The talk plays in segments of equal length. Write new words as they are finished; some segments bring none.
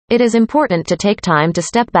it is important to take time to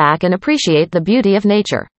step back and appreciate the beauty of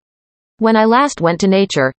nature. When I last went to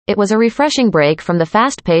nature, it was a refreshing break from the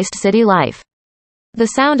fast-paced city life. The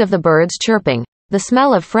sound of the birds chirping, the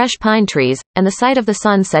smell of fresh pine trees, and the sight of the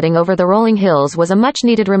sun setting over the rolling hills was a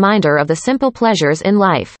much-needed reminder of the simple pleasures in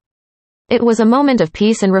life. It was a moment of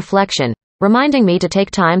peace and reflection, reminding me to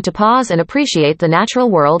take time to pause and appreciate the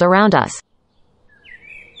natural world around us.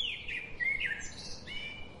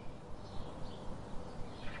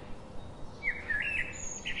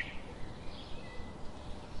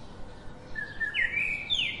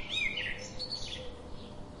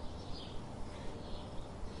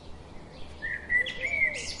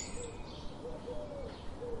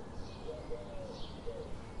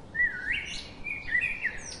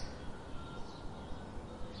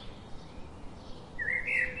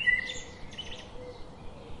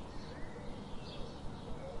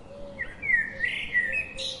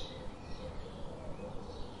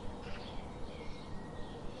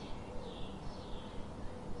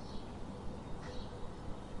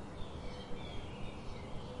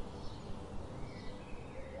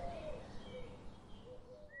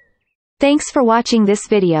 Thanks for watching this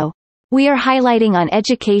video. We are highlighting on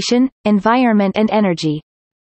education, environment and energy.